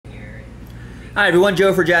Hi everyone,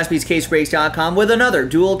 Joe for JaspysCaseBreaks.com with another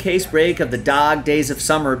dual case break of the Dog Days of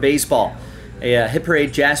Summer Baseball. A Hit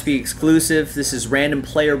Parade Jaspy exclusive. This is random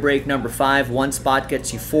player break number 5. One spot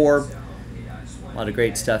gets you 4. A lot of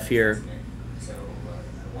great stuff here.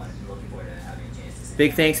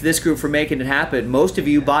 Big thanks to this group for making it happen. Most of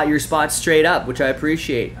you bought your spots straight up, which I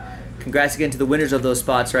appreciate. Congrats again to the winners of those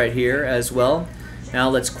spots right here as well. Now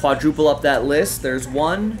let's quadruple up that list. There's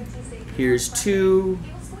 1, here's 2,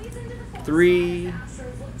 3,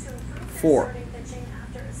 4.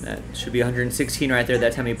 That should be 116 right there.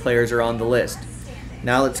 That's how many players are on the list.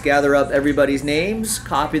 Now let's gather up everybody's names,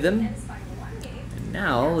 copy them, and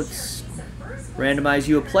now let's randomize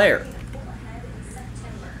you a player.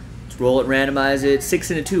 Let's roll it, randomize it,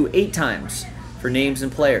 6 and a 2, 8 times for names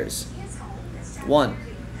and players. 1,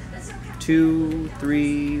 2,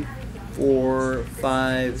 3, 4,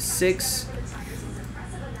 5, 6,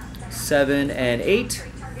 7, and 8.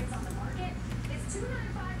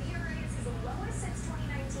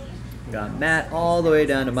 Got Matt all the way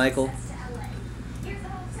down to Michael.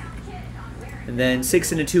 And then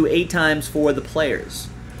 6 and a 2, 8 times for the players.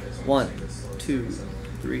 1, 2,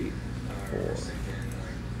 3, 4.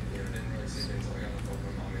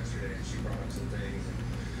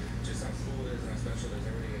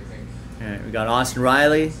 All right, we got Austin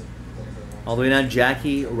Riley all the way down to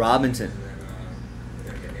Jackie Robinson.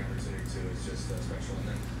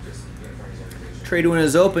 Trade window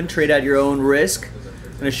is open. Trade at your own risk.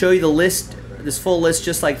 I'm going to show you the list, this full list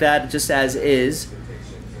just like that, just as is.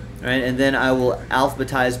 All right, and then I will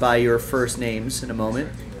alphabetize by your first names in a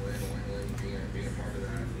moment.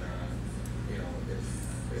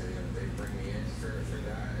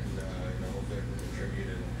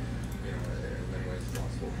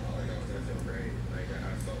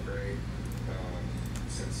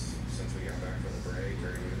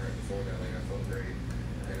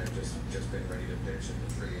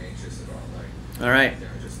 All right.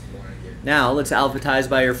 Now let's alphabetize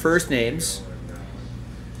by your first names.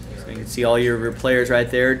 So you can see all your players right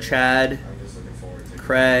there. Chad,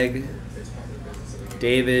 Craig,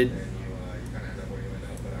 David,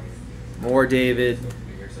 more David,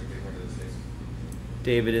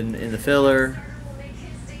 David in the filler.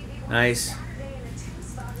 Nice.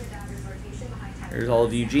 There's all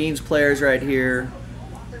of Eugene's players right here.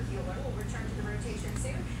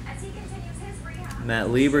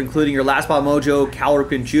 Matt Lieber, including your last spot mojo, Cal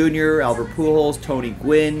Ripken Jr., Albert Pujols, Tony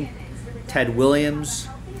Gwynn, Ted Williams.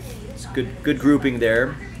 It's a good grouping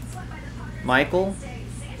there. Michael.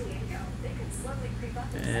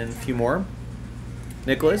 And a few more.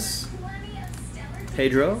 Nicholas.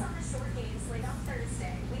 Pedro.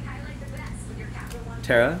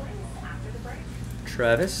 Tara.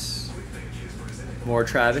 Travis. More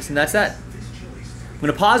Travis. And that's that. I'm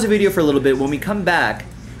going to pause the video for a little bit. When we come back,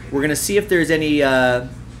 we're going to see if there's any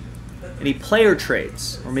player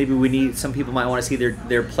trades, or maybe we need, some people might want to see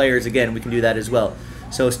their players again. We can do that as well.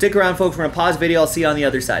 So stick around, folks. We're going to pause the video. I'll see you on the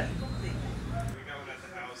other side.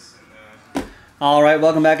 All right,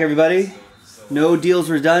 welcome back, everybody. No deals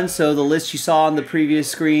were done, so the list you saw on the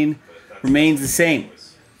previous screen remains the same.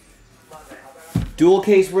 Dual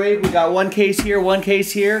case break. We got one case here, one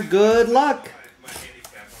case here. Good luck.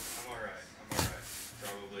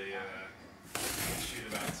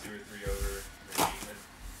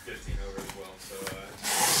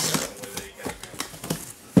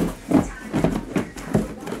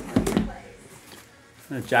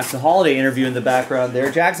 Jackson Holiday interview in the background there.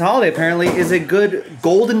 Jackson Holiday apparently is a good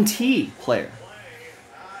Golden Tee player.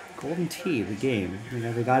 Golden Tee, the game. You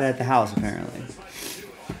know, they got it at the house apparently.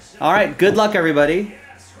 All right, good luck everybody.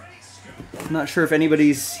 I'm not sure if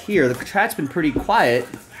anybody's here. The chat's been pretty quiet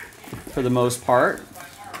for the most part.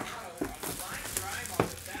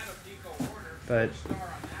 But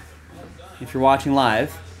if you're watching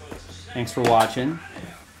live, thanks for watching.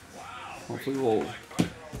 Hopefully we'll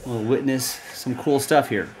witness some cool stuff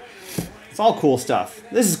here. It's all cool stuff.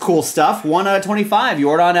 This is cool stuff. 1 out of 25,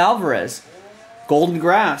 Yordan Alvarez. Golden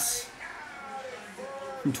Grass.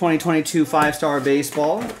 From 2022 5-star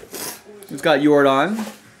baseball. We've got Yordan.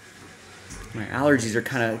 My allergies are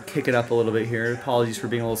kind of kicking up a little bit here. Apologies for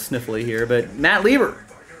being a little sniffly here. But Matt Lieber.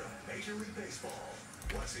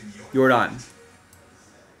 Yordan.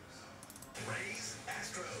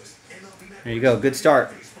 There you go. Good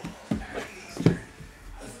start.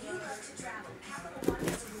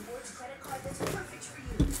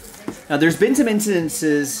 Now, there's been some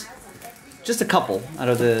incidences, just a couple out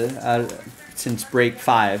of since break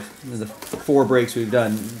 5, the 4 breaks we've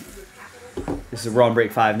done. We're on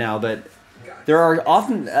break 5 now, but there are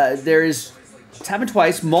often it's happened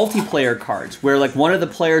twice, multiplayer cards where like one of the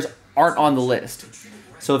players aren't on the list.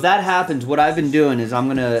 So if that happens, what I've been doing is I'm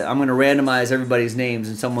gonna randomize everybody's names,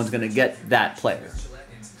 and someone's gonna get that player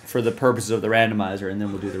for the purposes of the randomizer, and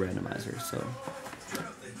then we'll do the randomizer. So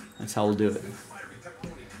that's how we'll do it.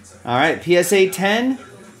 All right, PSA 10,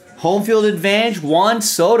 home field advantage, Juan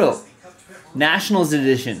Soto, Nationals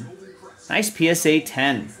edition. Nice PSA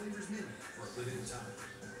 10.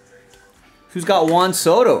 Who's got Juan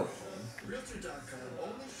Soto?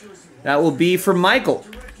 That will be for Michael.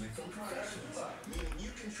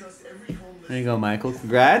 There you go, Michael.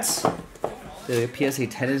 Congrats. The PSA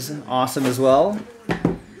 10 is awesome as well.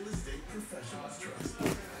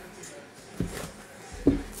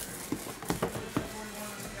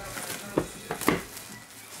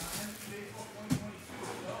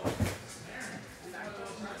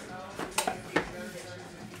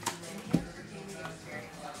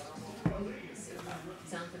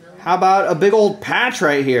 How about a big old patch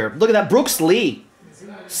right here? Look at that, Brooks Lee.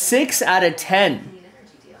 6 out of 10.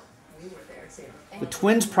 The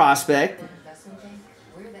Twins prospect.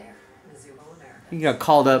 He got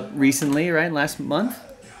called up recently, right? Last month.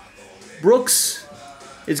 Brooks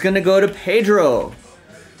is going to go to Pedro.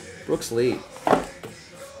 Brooks Lee.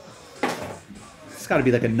 It's got to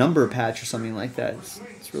be like a number patch or something like that.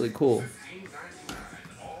 It's really cool.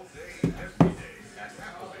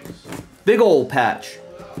 Big old patch.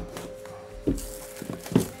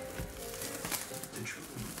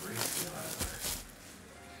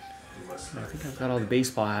 I think I've got all the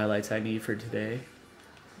baseball highlights I need for today.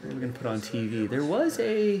 We're going to put on TV. There was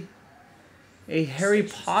a Harry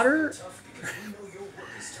Potter.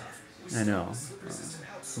 I know.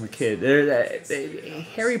 I'm a kid. There's a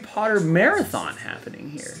Harry Potter marathon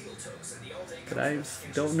happening here. But I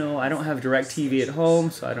don't know. I don't have DirecTV at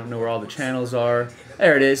home, so I don't know where all the channels are.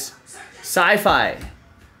 There it is. Sci-Fi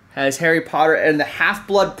has Harry Potter and the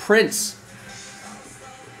Half-Blood Prince.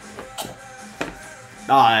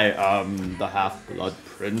 I am the Half-Blood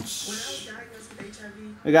Prince.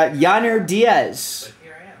 We got Yainer Diaz.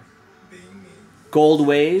 Gold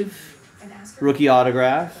Wave. Rookie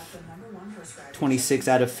autograph. 26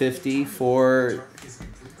 out of 50 for,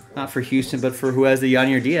 not for Houston, but for who has the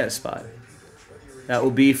Yainer Diaz spot. That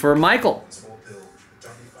will be for Michael.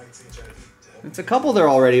 It's a couple there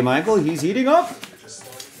already, Michael. He's heating up.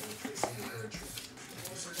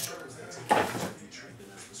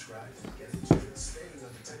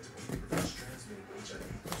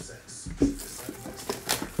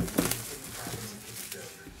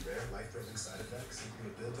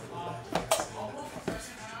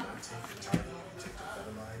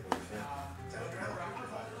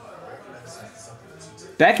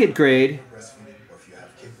 Beckett grade.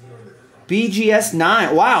 BGS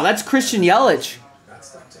 9. Wow, that's Christian Yelich.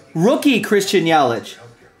 Rookie Christian Yelich.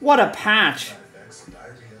 What a patch.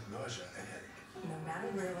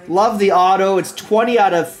 Love the auto. It's 20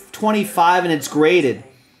 out of 25 and it's graded.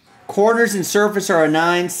 Corners and surface are a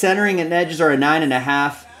 9. Centering and edges are a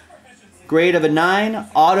 9.5. Grade of a 9.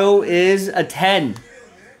 Auto is a 10.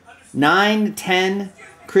 9, 10.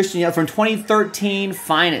 Christian Yelich from 2013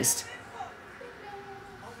 finest.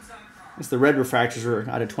 The red refractors were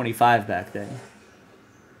out of 25 back then.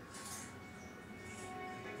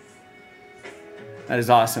 That is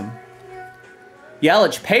awesome.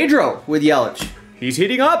 Yelich, Pedro with Yelich. He's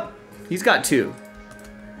heating up. He's got 2.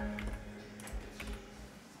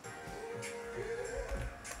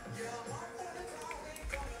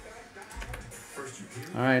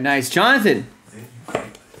 All right, nice. Jonathan.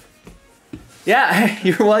 Yeah,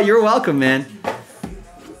 you're welcome, man.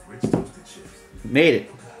 Made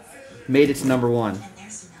it. Made it to #1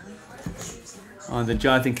 on the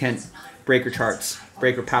Jonathan Kent breaker charts,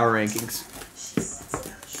 breaker power rankings.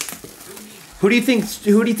 Who do you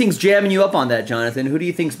think's jamming you up on that, Jonathan? Who do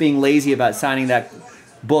you think's being lazy about signing that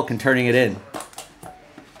book and turning it in?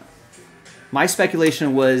 My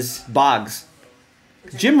speculation was Boggs.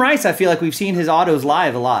 Jim Rice, I feel like we've seen his autos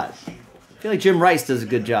live a lot. I feel like Jim Rice does a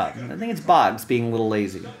good job. I think it's Boggs being a little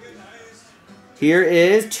lazy. Here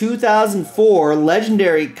is 2004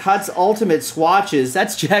 Legendary Cuts Ultimate Swatches.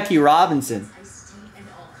 That's Jackie Robinson.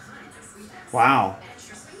 Wow.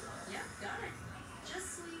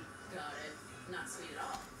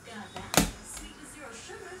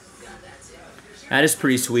 That is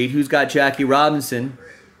pretty sweet. Who's got Jackie Robinson?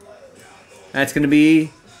 That's going to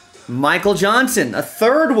be Michael Johnson, a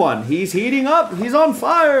 3rd one. He's heating up. He's on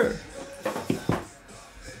fire.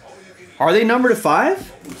 Are they numbered to 5?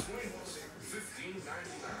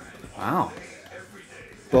 Wow.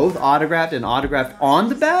 Both autographed and autographed on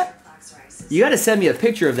the bat? You got to send me a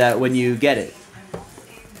picture of that when you get it.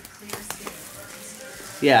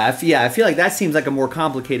 Yeah, I feel like that seems like a more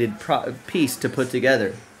complicated piece to put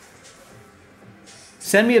together.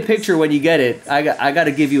 Send me a picture when you get it. I got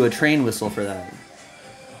to give you a train whistle for that.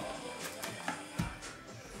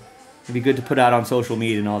 It'd be good to put out on social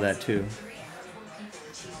media and all that too.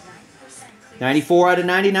 94 out of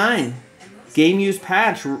 99. Game used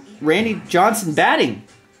patch. Randy Johnson batting.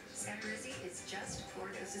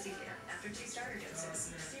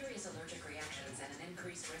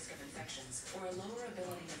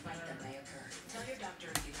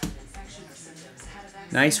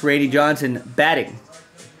 Nice Randy Johnson batting.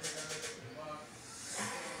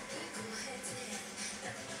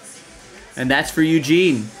 And that's for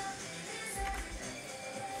Eugene.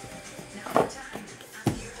 I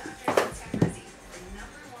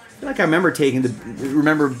feel like I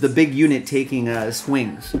remember the big unit taking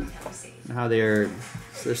swings. And how they're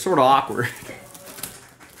sort of awkward.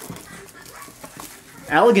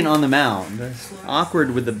 Elegant on the mound,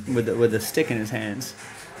 awkward with the stick in his hands.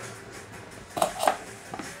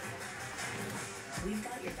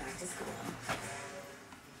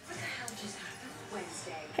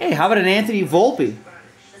 Hey, how about an Anthony Volpe?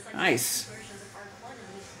 Nice.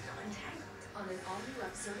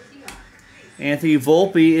 Anthony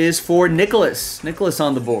Volpe is for Nicholas. Nicholas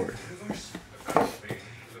on the board.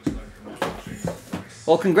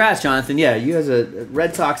 Well, congrats, Jonathan. Yeah, you as a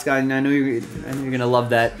Red Sox guy, and I know you're gonna love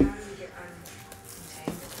that.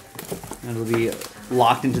 That'll be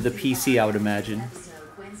locked into the PC, I would imagine.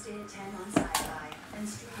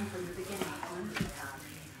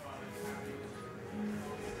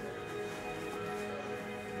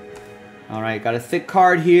 All right, got a thick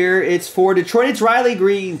card here. It's for Detroit. It's Riley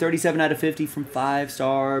Green, 37 out of 50 from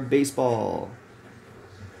 5-Star Baseball.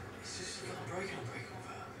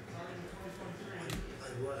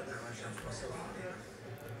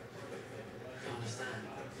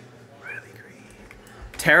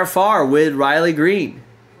 Tara Farr with Riley Green.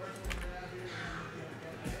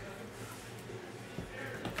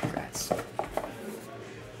 Congrats.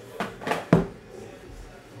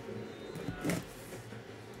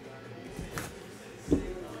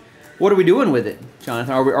 What are we doing with it,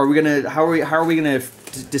 Jonathan? Are we gonna how are we gonna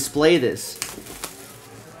display this?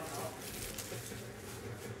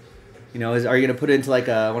 You know, are you gonna put it into like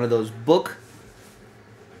one of those book,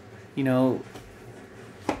 you know,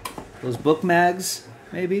 those book mags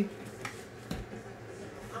maybe?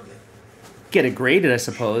 Get it graded, I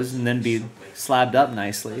suppose, and then be slabbed up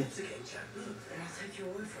nicely.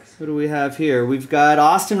 What do we have here? We've got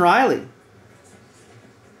Austin Riley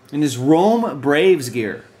in his Rome Braves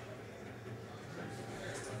gear.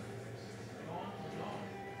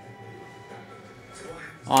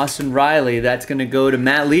 Austin Riley, that's going to go to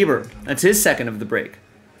Matt Lieber. That's his second of the break.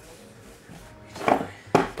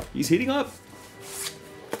 He's heating up.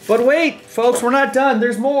 But wait, folks, we're not done.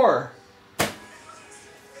 There's more.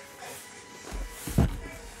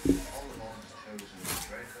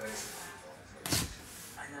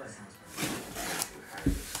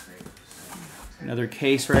 Another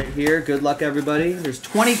case right here. Good luck, everybody. There's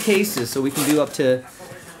 20 cases, so we can do up to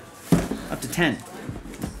 10.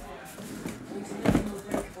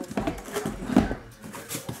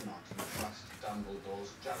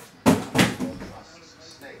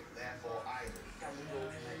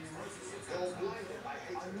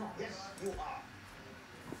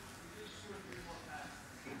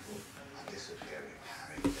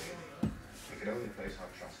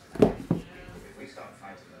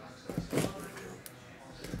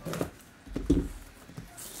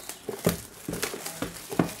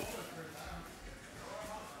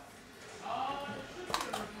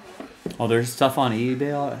 Oh, there's stuff on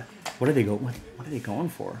eBay. What are they going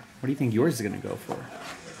for? What do you think yours is going to go for?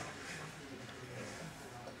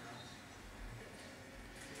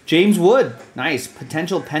 James Wood, nice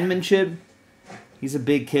potential penmanship. He's a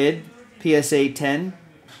big kid. PSA 10.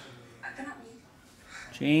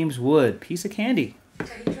 James Wood, piece of candy.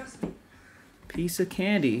 Piece of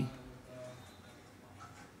candy.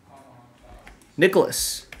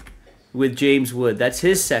 Nicholas with James Wood. That's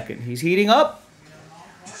his second. He's heating up.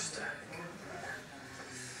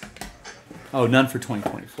 Oh, none for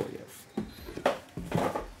 2024 yet.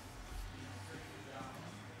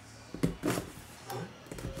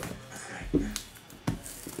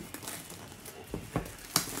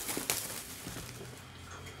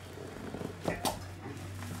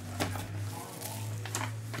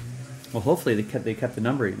 Well, hopefully they kept the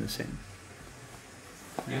numbering the same.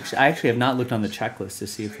 I actually have not looked on the checklist to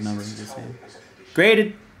see if the numbering is the same.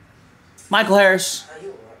 Graded. Michael Harris.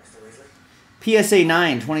 PSA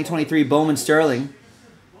 9, 2023 Bowman Sterling.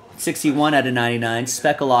 61 out of 99.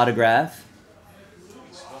 Speckle autograph.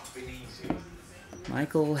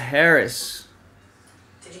 Michael Harris.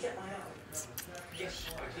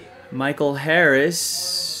 Michael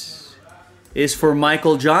Harris is for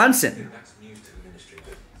Michael Johnson.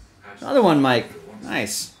 Another one, Mike.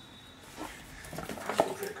 Nice.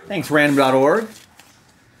 Thanks, random.org.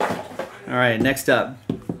 All right, next up.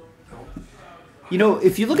 You know,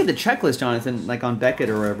 if you look at the checklist, Jonathan, like on Beckett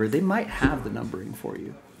or wherever, they might have the numbering for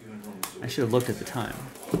you. I should have looked at the time.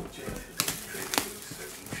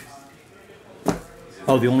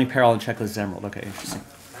 Oh, the only peril on the checklist is Emerald. Okay, interesting.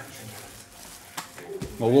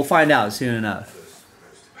 Well, we'll find out soon enough.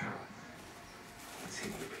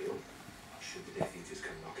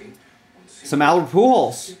 Some Albert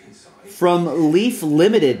Pujols from Leaf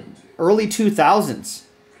Limited, early 2000s,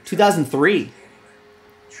 2003.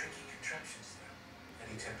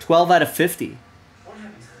 12 out of 50.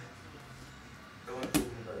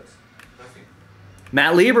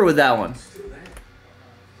 Matt Lieber with that one.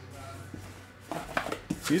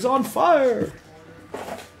 He's on fire.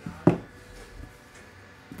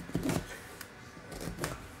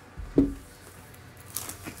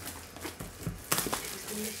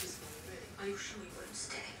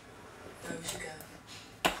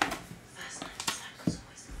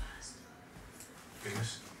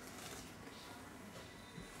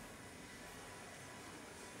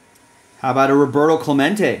 How about a Roberto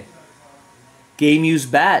Clemente? Game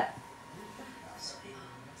used bat.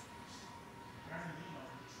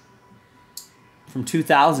 From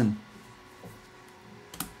 2000.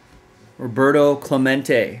 Roberto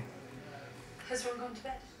Clemente. Has everyone gone to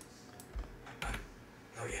bed?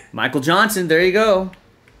 Not yet. Michael Johnson, there you go.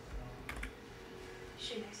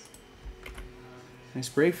 Nice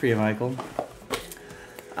break for you, Michael.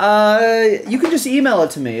 You can just email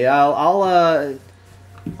it to me. I'll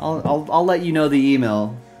let you know the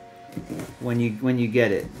email when you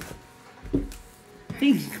get it. I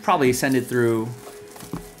think you could probably send it through.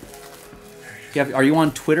 Are you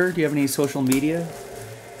on Twitter? Do you have any social media? You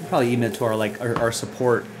can probably email it to our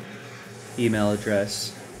support email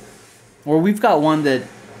address. Or we've got one that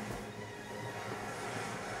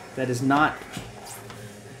is not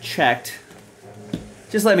checked.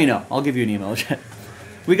 Just let me know. I'll give you an email.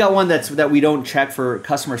 We got one that we don't check for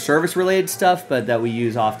customer service related stuff, but that we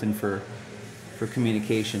use often for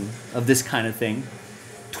communication of this kind of thing.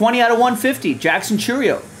 20 out of 150, Jackson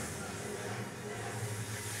Churio.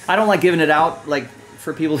 I don't like giving it out like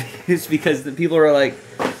for people it's because the people are like,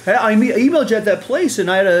 hey, I emailed you at that place and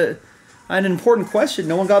I had an important question.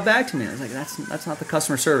 No one got back to me. I was like, that's not the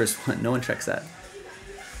customer service one. No one checks that.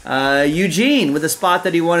 Eugene with the spot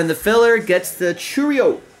that he won in the filler gets the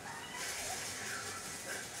Churio.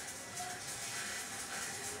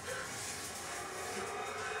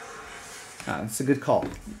 That's a good call.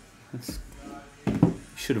 You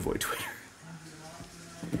should avoid Twitter.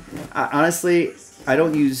 Honestly, I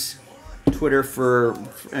don't use Twitter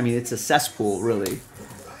I mean, it's a cesspool, really.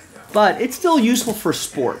 But it's still useful for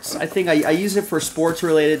sports. I think I use it for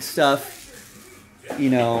sports-related stuff. You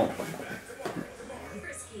know,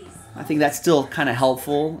 I think that's still kind of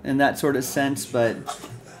helpful in that sort of sense. But,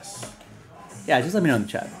 yeah, just let me know in the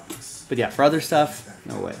chat. But, yeah, for other stuff,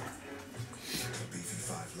 no way.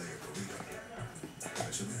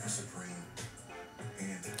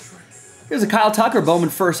 Here's a Kyle Tucker Bowman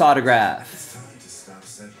first autograph.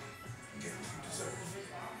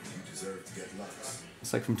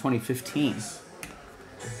 It's like from 2015.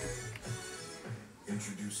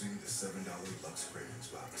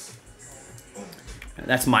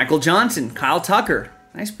 That's Michael Johnson, Kyle Tucker.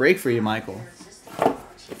 Nice break for you, Michael.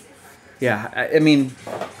 Yeah, I mean,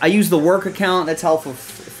 I use the work account. That's helpful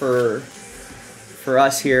for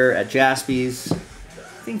us here at Jaspy's. I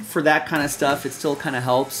think for that kind of stuff, it still kind of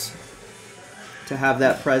helps to have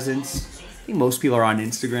that presence. I think most people are on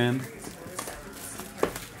Instagram.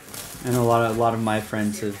 I know a lot of my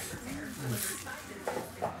friends have.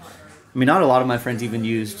 I mean, not a lot of my friends even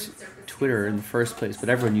used Twitter in the first place, but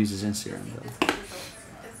everyone uses Instagram though.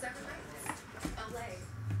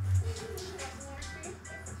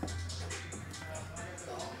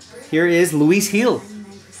 Here is Luis Gil.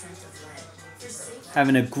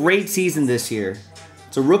 Having a great season this year.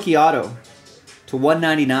 It's a rookie auto to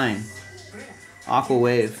 199. Aqua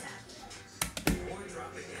Wave.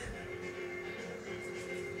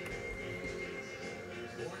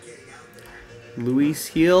 Luis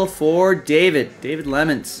Gil for David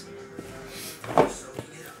Lemons.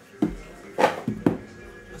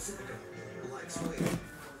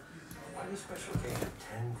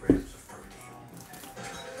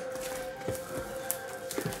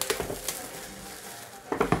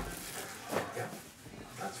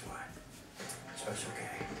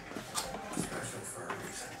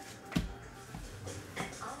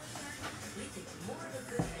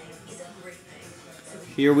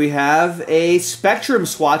 Here we have a Spectrum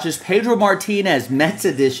Swatches Pedro Martinez Mets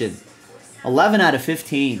edition. 11 out of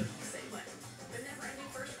 15.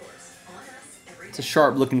 It's a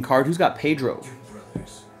sharp looking card. Who's got Pedro?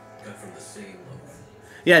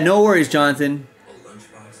 Yeah, no worries, Jonathan.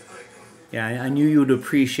 Yeah, I knew you would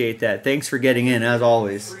appreciate that. Thanks for getting in, as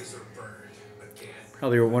always.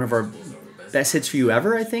 Probably one of our best hits for you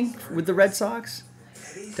ever, I think, with the Red Sox.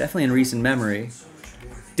 Definitely in recent memory.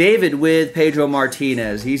 David with Pedro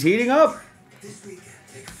Martinez. He's heating up.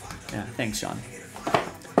 Yeah, thanks, Sean.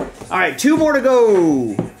 All right, 2 more to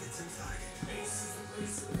go.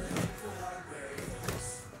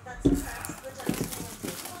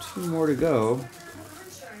 Two more to go.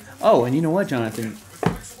 Oh, and you know what, Jonathan?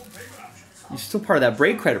 You're still part of that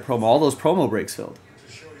break credit promo. All those promo breaks filled.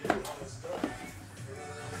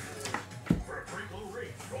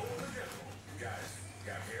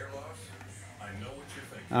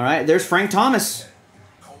 All right, there's Frank Thomas.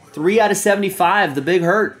 3 out of 75, the big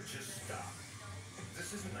hurt.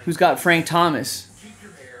 Who's got Frank Thomas?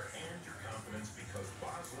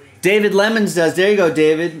 David Lemons does. There you go,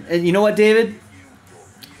 David. And you know what, David?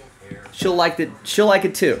 She'll like it. She'll like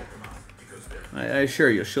it too. I assure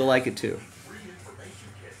you, she'll like it too.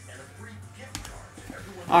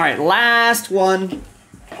 All right, last one.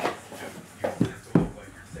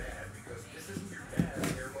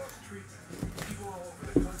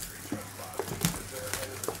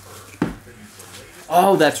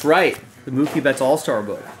 Oh, that's right. The Mookie Betts All-Star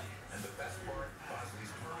book.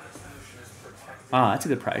 Ah, that's a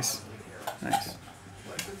good price. Nice.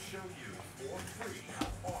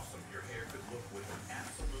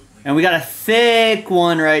 And we got a thick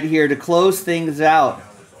one right here to close things out.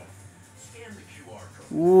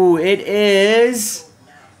 Ooh, it is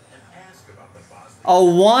a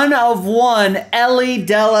 1/1 Ellie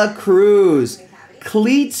Dela Cruz.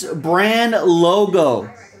 Cleats brand logo.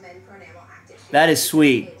 That is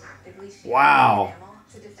sweet. Wow.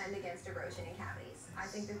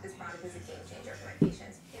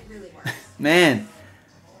 Man.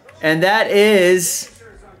 And that is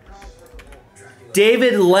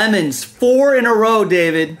David Lemons. 4 in a row,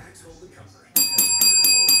 David.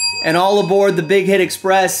 And all aboard the Big Hit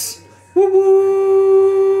Express.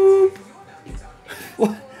 Woo-woo.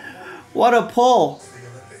 What a pull.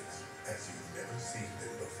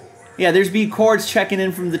 Yeah, there's B Chords checking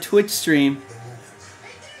in from the Twitch stream.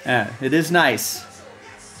 Yeah, it is nice.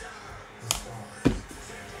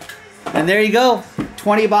 And there you go.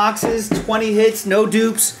 20 boxes, 20 hits, no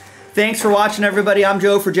dupes. Thanks for watching, everybody. I'm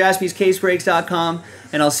Joe for JaspysCaseBreaks.com,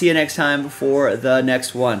 and I'll see you next time for the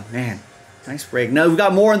next one. Man, nice break. No, we've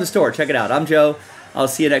got more in the store. Check it out. I'm Joe. I'll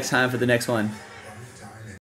see you next time for the next one.